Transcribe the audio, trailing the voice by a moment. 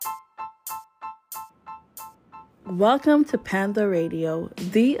Welcome to Panda Radio,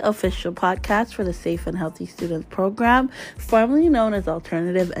 the official podcast for the Safe and Healthy Students Program, formerly known as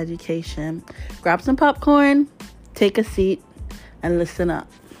Alternative Education. Grab some popcorn, take a seat, and listen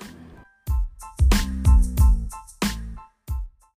up.